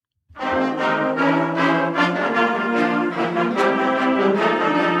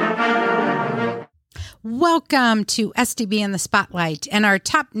Welcome to SDB in the Spotlight and our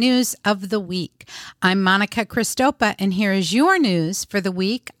top news of the week. I'm Monica Christopa, and here is your news for the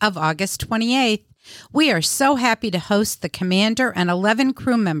week of August 28th. We are so happy to host the commander and 11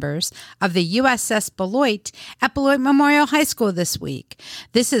 crew members of the USS Beloit at Beloit Memorial High School this week.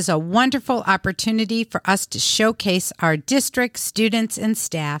 This is a wonderful opportunity for us to showcase our district, students, and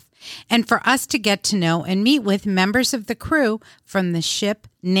staff, and for us to get to know and meet with members of the crew from the ship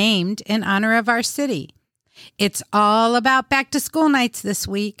named in honor of our city. It's all about back-to-school nights this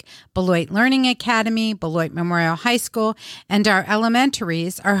week. Beloit Learning Academy, Beloit Memorial High School, and our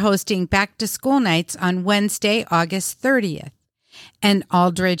elementaries are hosting back-to-school nights on Wednesday, August 30th. And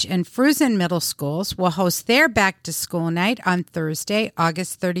Aldridge and Fruzen Middle Schools will host their back-to-school night on Thursday,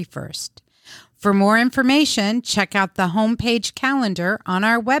 August 31st. For more information, check out the homepage calendar on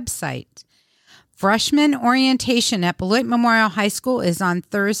our website. Freshman orientation at Beloit Memorial High School is on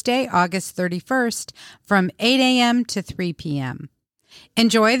Thursday, August 31st from 8 a.m. to 3 p.m.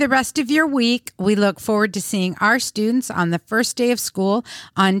 Enjoy the rest of your week. We look forward to seeing our students on the first day of school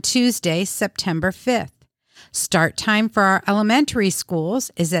on Tuesday, September 5th. Start time for our elementary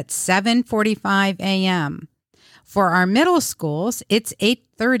schools is at 7:45 a.m. For our middle schools, it's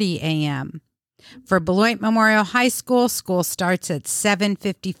 8:30 a.m. For Beloit Memorial High School, school starts at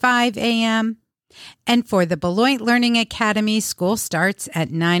 7:55 a.m. And for the Beloit Learning Academy, school starts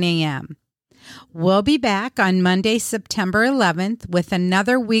at 9 a.m. We'll be back on Monday, September 11th with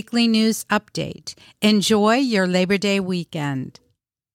another weekly news update. Enjoy your Labor Day weekend.